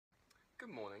Good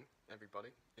morning, everybody.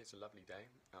 It's a lovely day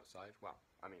outside. Well,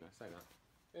 I mean, I say that.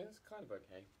 Yeah, it's kind of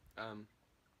okay.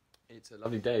 It's a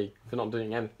lovely day for not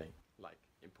doing anything, like,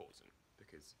 important,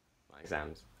 because my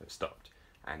exams have stopped,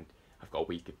 and I've got a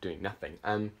week of doing nothing.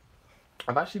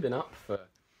 I've actually been up for a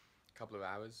couple of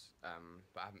hours,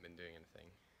 but I haven't been doing anything,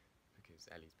 because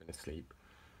Ellie's been asleep.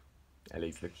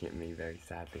 Ellie's looking at me very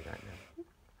sadly right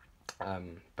now.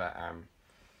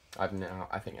 I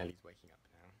think Ellie's waking up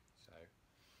now, so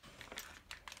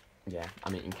yeah,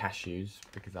 I'm eating cashews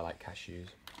because I like cashews.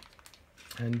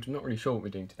 And I'm not really sure what we're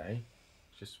doing today.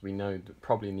 It's just we know that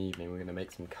probably in the evening we're going to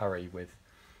make some curry with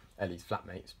Ellie's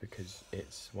flatmates because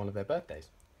it's one of their birthdays.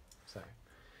 So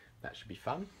that should be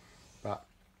fun, but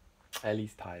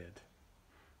Ellie's tired.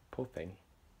 Poor thing.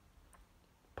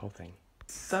 Poor thing.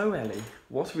 So Ellie,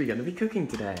 what are we going to be cooking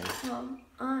today? I'm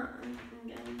going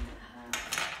to have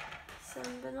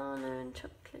some banana and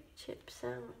chocolate chip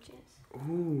sandwiches.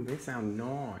 Ooh, they sound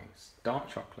nice. Dark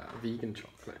chocolate, vegan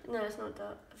chocolate. No, it's not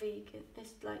dark vegan.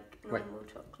 It's like normal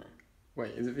chocolate.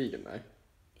 Wait, is it vegan though?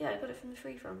 Yeah, I got it from the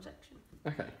free from section.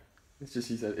 Okay. It's just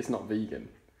you said it's not vegan.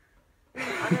 No,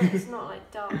 I know it's not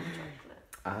like dark chocolate.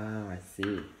 Ah, I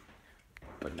see.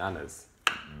 Bananas.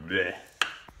 Blech.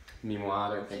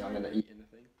 Meanwhile, I don't think I'm going to eat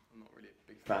anything. I'm not really a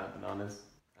big fan of bananas.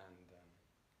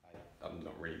 And I'm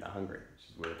not really that hungry, which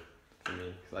is weird for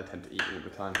me, because I tend to eat all the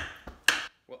time.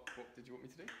 What did you want me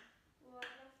to do? Well, I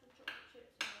left the chocolate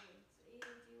chips in. So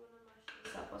either do you want to mash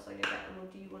this up whilst I go get them, or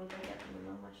do you want to go get them and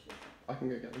I'll mash this up? I can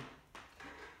go get them.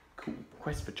 Cool.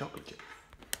 Quest for chocolate chips.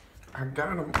 I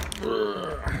got them.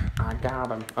 I got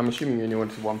them. I'm assuming you only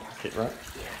wanted one packet, right?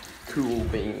 Yeah. Cool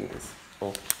beans.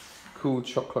 Or cool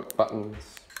chocolate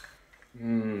buttons.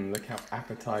 Look how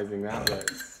appetizing that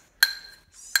looks.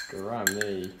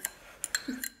 Scrummy.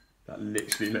 That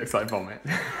literally looks like vomit.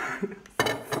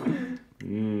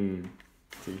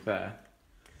 To be fair.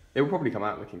 It will probably come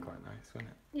out looking quite nice, won't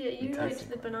it? Yeah, you liked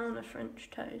the banana French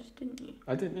toast, didn't you?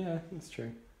 I did, yeah, that's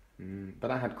true.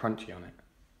 But I had crunchy on it.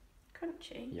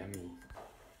 Crunchy? Yummy.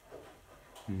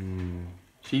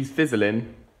 She's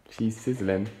fizzling. She's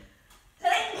sizzling.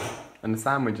 And the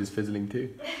sandwich is fizzling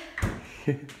too.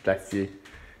 Bless you,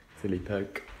 silly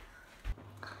poke.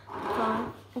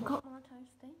 Fine. I've got my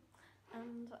toasty,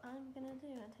 and I'm gonna do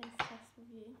a taste test with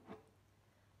you.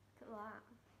 Look at that.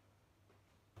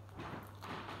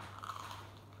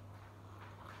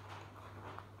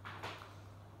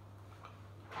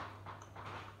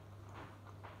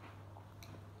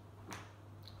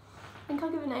 I think I'll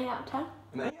give it an 8 out of 10.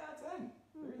 An 8 out of 10?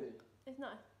 Really? It's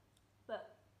nice,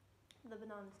 but the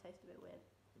bananas taste a bit weird.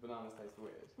 The bananas taste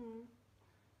weird?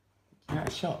 Give that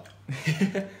a shot.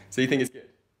 So you think it's good?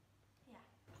 Yeah.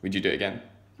 Would you do it again?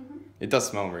 It does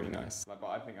smell really nice. But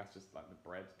I think that's just like the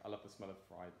bread. I love the smell of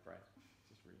fried bread. It's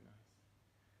just really nice.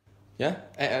 Yeah?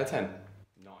 8 out of 10?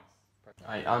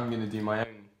 Nice. I'm going to do my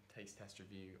own taste test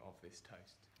review of this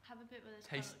toast. Have a bit with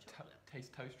the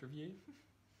taste toast review?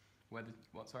 What,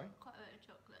 sorry? Quite a bit of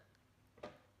chocolate.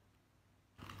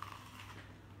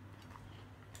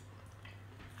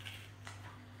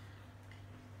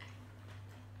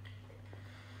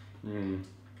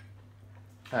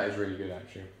 That is really good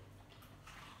actually.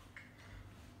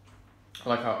 I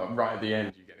like how right at the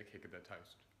end you get the kick of the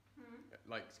toast.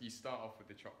 Like you start off with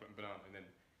the chocolate and banana and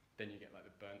then you get like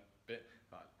the burnt bit.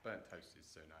 Like burnt toast is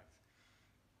so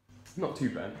nice. Not too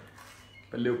burnt,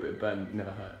 but a little bit of burnt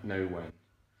never hurt. No when.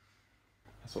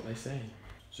 That's what they say.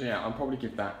 So yeah, I'll probably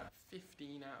give that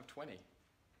 15 out of 20.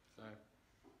 So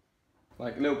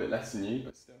like a little bit less than you,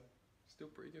 but still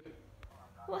pretty good.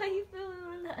 Why are you feeling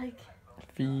my leg?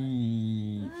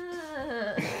 Feet.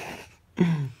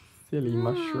 Silly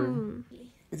mushroom.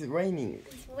 Is it raining?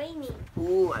 It's raining.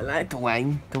 Oh, I like the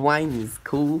wine. The wine is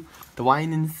cool. The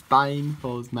wine in Spain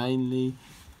falls mainly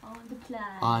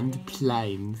on the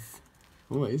plains.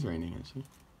 Oh, it is raining actually.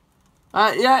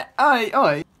 Yeah,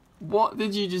 oi. What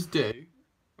did you just do?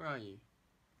 Where are you?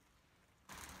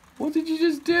 What did you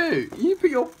just do? You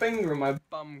put your finger on my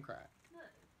bum crack.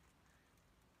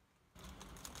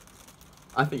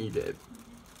 I think you did.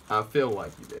 I feel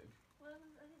like you did. Well, I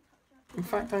didn't touch that. In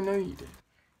fact, I know you did.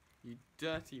 You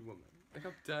dirty woman. Look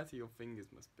how dirty your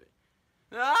fingers must be.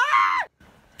 Ah!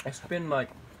 It's been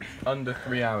like under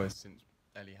 3 hours since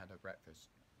Ellie had her breakfast.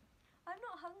 I'm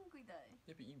not hungry though.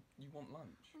 Yeah, but you want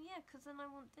lunch. Well, yeah, because then I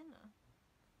want dinner.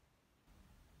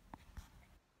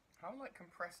 How like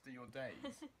compressed are your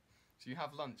days? So you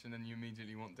have lunch and then you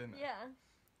immediately want dinner? Yeah.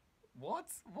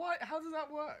 What? What? How does that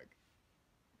work?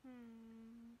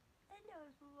 I know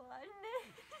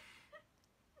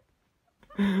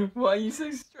one. Why are you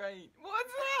so straight?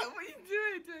 What's that? What are you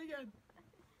doing? Do it again.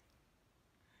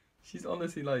 She's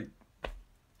honestly like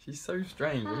She's so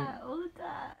strange. All the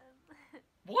time.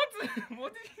 What?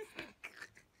 What did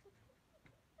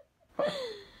you...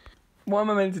 What am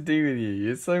I meant to do with you?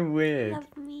 You're so weird.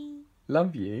 Love me.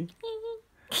 Love you?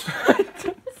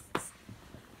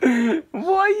 What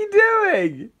are you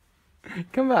doing?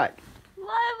 Come back.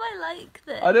 Why am I like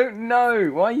this? I don't know.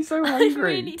 Why are you so hungry? I'm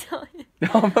really tired.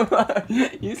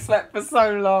 You slept for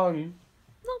so long.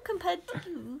 Not compared to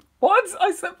you. What?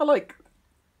 I slept for like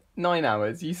 9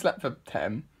 hours. You slept for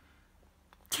 10.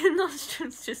 Your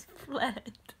nostrils just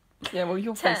flared. Yeah, well,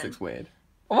 your 10. face looks weird.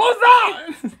 What was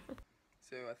that?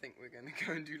 So I think we're going to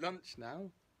go and do lunch now.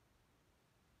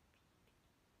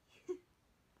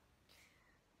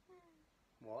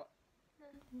 What?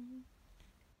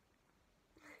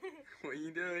 What are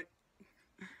you doing?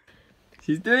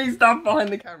 She's doing stuff behind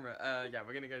the camera. Yeah,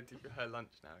 we're going to go do her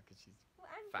lunch now because she's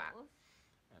fat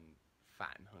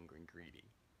and hungry and greedy.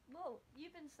 Well,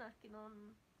 you've been snacking on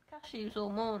cashews all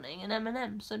morning and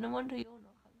M&M's, so no wonder you're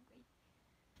not hungry.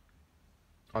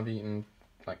 I've eaten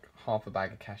like half a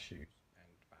bag of cashews and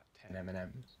about 10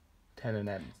 M&M's. 10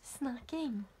 M&M's.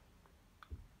 Snacking.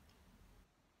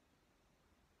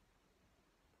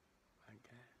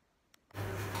 Okay.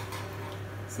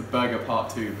 It's a burger part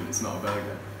 2, but it's not a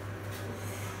burger.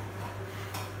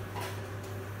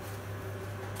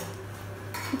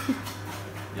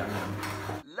 Yum yum.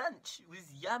 Lunch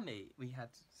was yummy. We had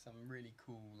some really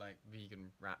cool like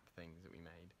vegan wrap things that we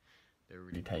made. They were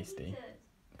really tasty.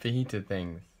 Fajita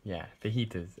things, yeah,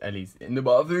 fajitas. Ellie's in the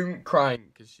bathroom crying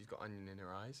because she's got onion in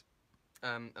her eyes.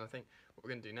 And I think what we're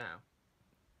gonna do now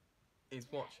is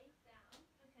watch.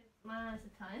 My eyes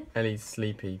are tired. Ellie's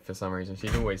sleepy for some reason.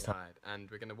 She's always tired, and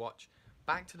we're gonna watch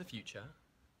Back to the Future,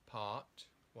 part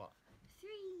what? 3.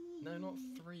 No, not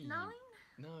 3. 9.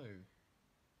 No.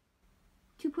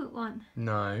 2.1.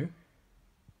 No.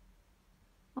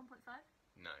 1.5.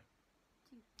 No.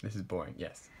 This is boring.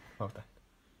 Yes. Well done.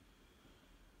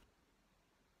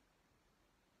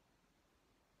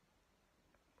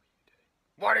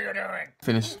 What are you doing?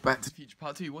 Finished Back to the Future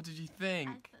Part 2. What did you think?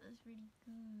 I thought it was really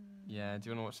good. Yeah, do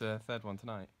you want to watch the third one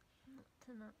tonight? Not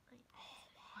tonight. Oh,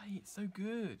 why? It's so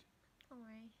good.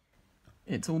 Sorry.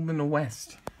 It's all in the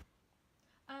West.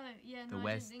 Oh, yeah, The no,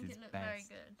 West I didn't think is it looked very best.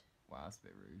 good. Wow, that's a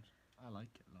bit rude. I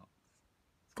like it a lot.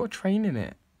 It's got a train in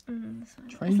it. It's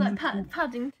like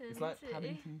Paddington. It's like too.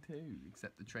 Paddington 2,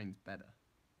 except the train's better.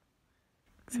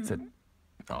 'Cause it's a...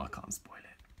 Oh, I can't spoil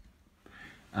it.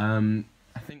 I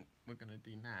think we're going to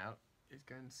do now is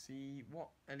go and see what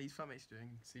Ellie's flatmate's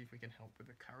doing, see if we can help with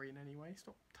the curry in any way.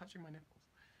 Stop touching my nipples.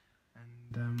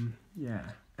 And, yeah.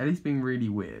 Ellie's being really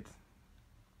weird.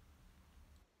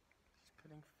 She's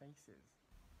putting faces.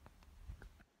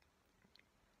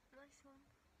 Nice one.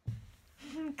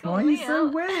 Why are you so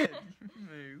weird?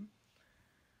 Moo.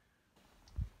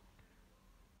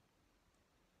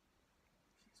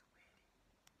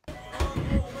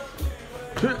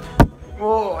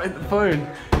 Whoa, I hit the phone.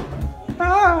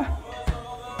 Ah!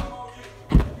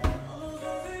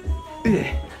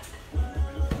 Yeah.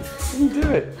 Can you do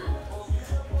it?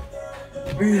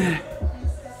 Yeah.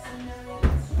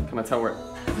 Can I tell where it?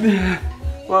 Yeah.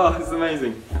 Wow, this is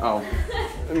amazing. Oh.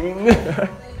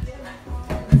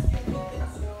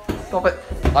 Stop it.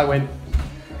 I win.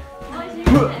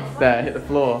 There, hit the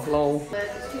floor. Lol. Look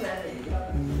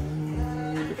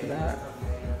at that.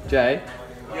 Jay?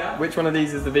 Yeah? Which one of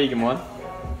these is the vegan one?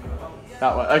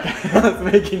 That one. Okay, I was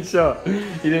making sure. You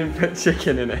didn't put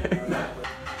chicken in it.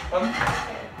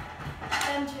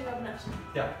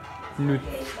 Yeah. Thank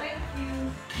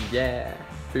you. Yeah.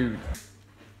 Food.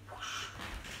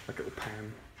 Look at the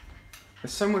pan.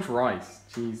 There's so much rice.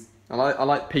 Jeez. I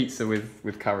like pizza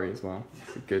with curry as well.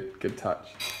 It's a good touch.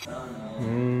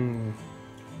 Mmm.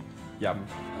 Yum.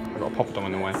 I've got a poppadom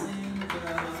in the way.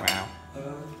 Wow.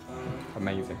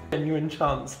 Amazing. Genuine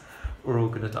chance we're all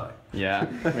gonna die. Yeah,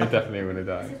 we're definitely gonna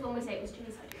die. This is when we say it was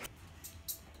genocide.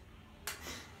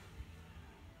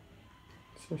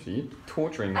 Seriously, you're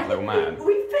torturing that little man.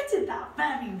 We fitted that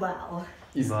very well.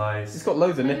 He's Nice. got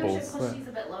loads of Maybe we should nipples. push these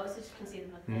a bit lower so she can see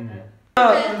them.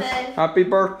 Mm. Happy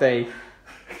birthday.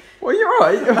 Well, you're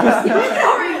right.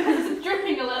 Sorry, it's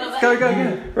dripping a little bit. Go.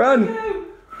 Run.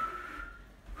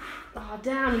 Oh,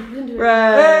 damn, you couldn't do it.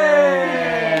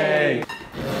 Hooray!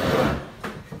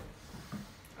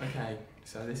 Okay,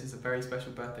 so this is a very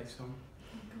special birthday song.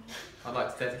 I'd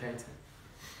like to dedicate it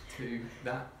to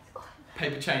that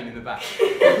paper chain in the back.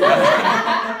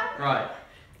 Right.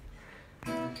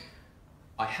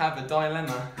 I have a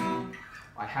dilemma.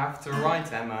 I have to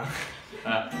write Emma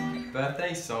a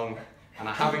birthday song And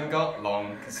I haven't got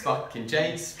long, cause fucking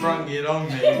Jay sprung it on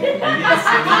me. He isn't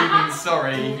even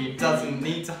sorry, he doesn't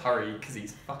need to hurry, cause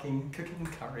he's fucking cooking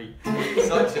curry.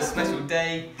 Such a special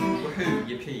day, woohoo,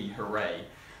 yippee, hooray.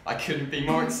 I couldn't be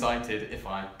more excited if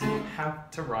I didn't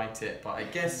have to write it, but I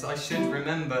guess I should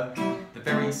remember the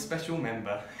very special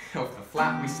member of the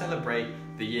flat we celebrate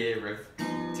the year of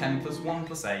 10 plus 1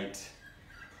 plus 8.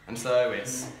 And so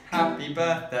it's happy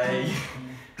birthday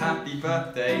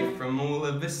from all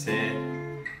of us here.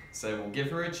 So we'll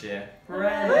give her a cheer.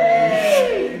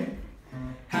 Hooray!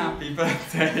 Happy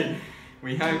birthday.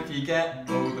 We hope you get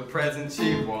all the presents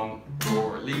you want,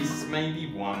 or at least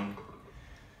maybe one.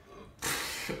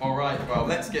 Alright, well,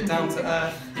 let's get down to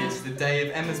earth. It's the day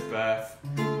of Emma's birth.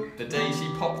 The day she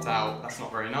popped out. That's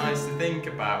not very nice to think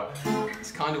about.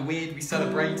 It's kind of weird we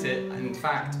celebrate it. In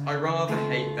fact, I rather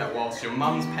hate that whilst your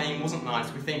mum's pain wasn't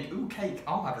nice, we think, ooh, cake,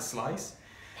 I'll have a slice.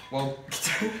 While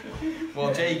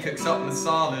Jay cooks up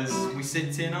masalas, we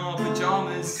sit in our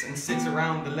pyjamas and sit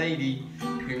around the lady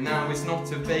who now is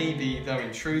not a baby. Though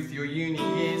in truth your uni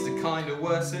years are kind of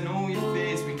worse than all your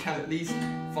fears, we can at least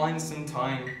find some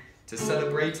time to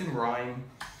celebrate and rhyme.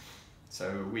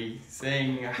 So we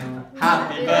sing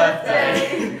happy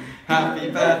birthday, happy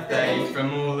birthday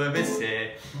from all of us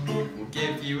here. We'll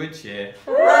give you a cheer.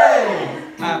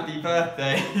 Hooray! Happy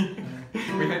birthday.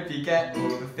 We hope you get all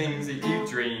the things that you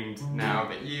dreamed now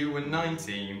that you were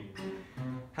 19.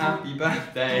 Happy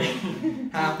birthday,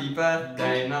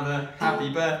 another happy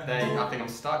birthday. I think I'm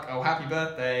stuck. Oh, happy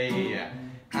birthday,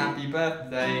 happy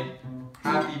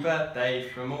birthday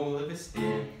from all of us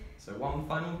here. So one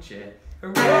final cheer.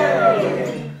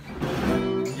 Hooray!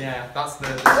 Yeah, that's the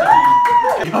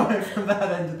Coming from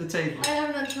that end of the table. I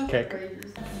haven't had chocolate Kick. for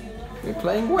ages. We're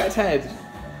playing Wet Head.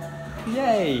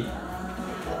 Yay!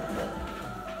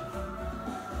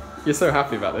 You're so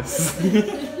happy about this. Do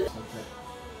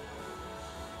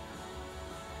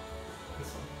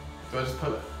I just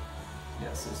pull it?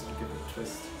 Yes, this will give it a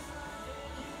twist.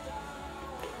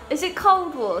 Is it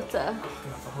cold water? I'm gonna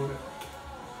have to hold it.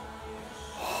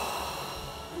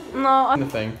 No. The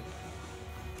thing.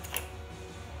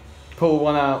 Pull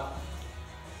one out.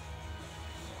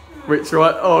 Which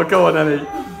one? Oh, go on, Annie.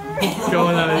 Go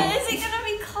on, Annie. Is it gonna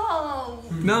be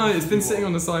cold? No, it's been sitting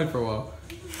on the side for a while.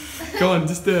 Go on,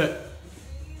 just do it.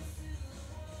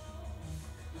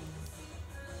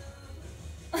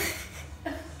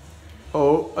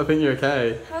 Oh, I think you're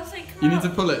okay. How's it come You need out? to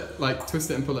pull it, like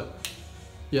twist it and pull it.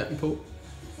 Yeah, and pull.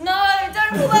 No,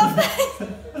 don't pull that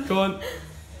face. Go on.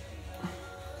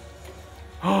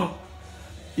 Oh, are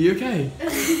you okay? Are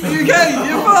you okay?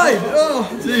 You're fine.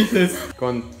 Oh, Jesus. Go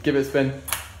on, give it a spin.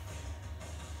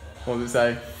 What does it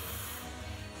say?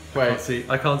 Wait.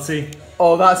 I can't see.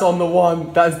 Oh, that's on the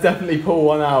one. That's definitely pull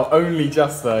one out. Only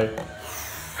just though.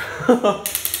 Oh, are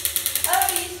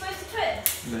you supposed to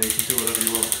twist? No, you can do whatever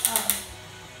you want. Oh.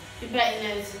 You bet you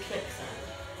know it's a click sound.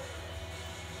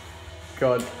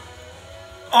 God.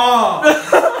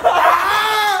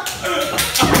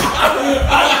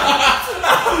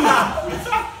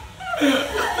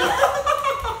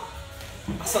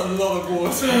 That's a lot of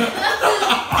water.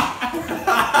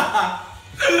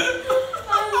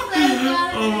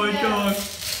 Oh my god.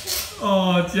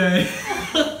 Oh, Jay.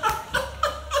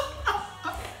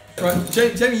 Right,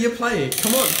 Jamie, you're playing.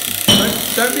 Come on.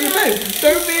 Don't be a baby.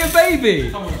 Don't be a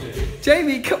baby. Come on, Jay.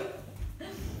 Jamie, come.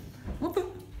 What the?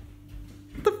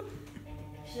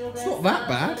 It's not that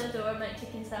bad. The door and make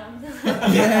chicken sounds.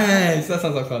 Yes, that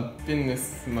sounds like fun. Spin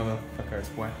this motherfucker, it's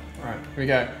wet. Alright, here we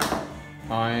go.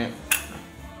 Alright.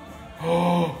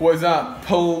 Oh, what is that?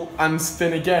 Pull and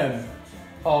spin again.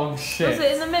 Oh shit. Was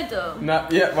it in the middle? No,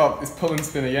 yeah, well, it's pull and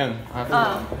spin again.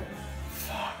 Oh.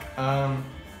 Fuck.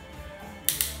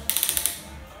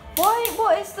 Why?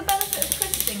 What is the benefit of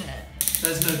twisting it?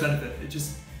 There's no benefit. It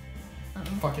just.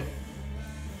 Fuck it.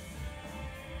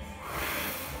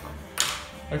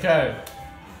 Okay.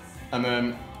 And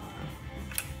then.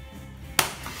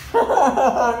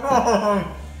 No!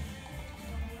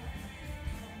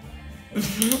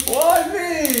 Why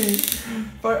me?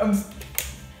 But I'm.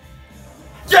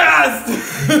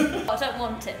 Yes! I don't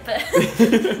want it, but.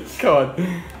 God.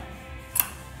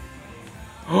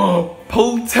 Oh,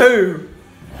 pull two.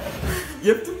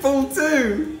 You have to pull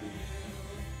two.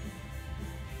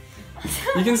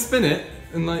 You can spin it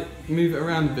and like move it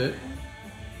around a bit.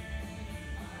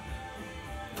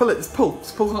 Pull it, just pull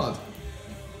hard.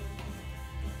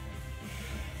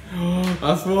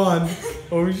 That's one.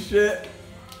 Oh shit.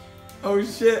 Oh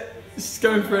shit. She's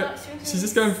going for it. She's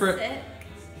just going for it.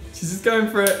 She's just going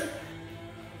for it.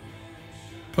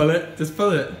 Pull it, just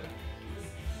pull it.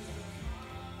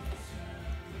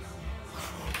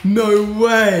 No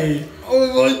way! Oh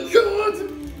my god!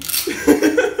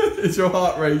 Is your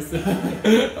heart racing?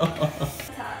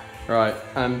 Right,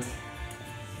 and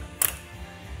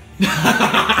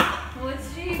What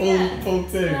did you get? pull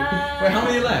 2. Wait, how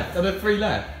many left? Are there 3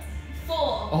 left? 4.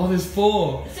 Oh, there's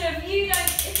 4. So if he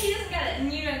doesn't get it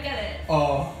and you don't get it.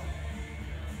 Oh.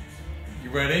 You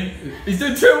ready? He's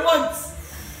doing 2 at once!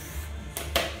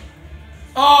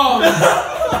 Oh!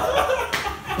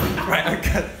 Right,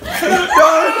 okay.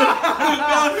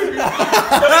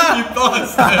 You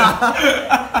bastard!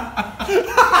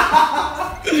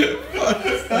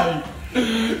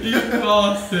 You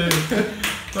bastard!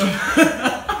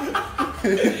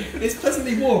 It's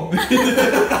pleasantly warm.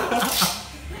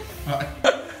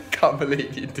 Can't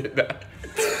believe you did that.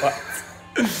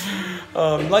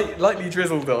 Lightly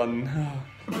drizzled on.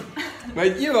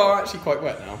 Mate, you are actually quite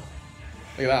wet now.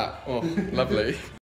 Look at that. Oh, lovely.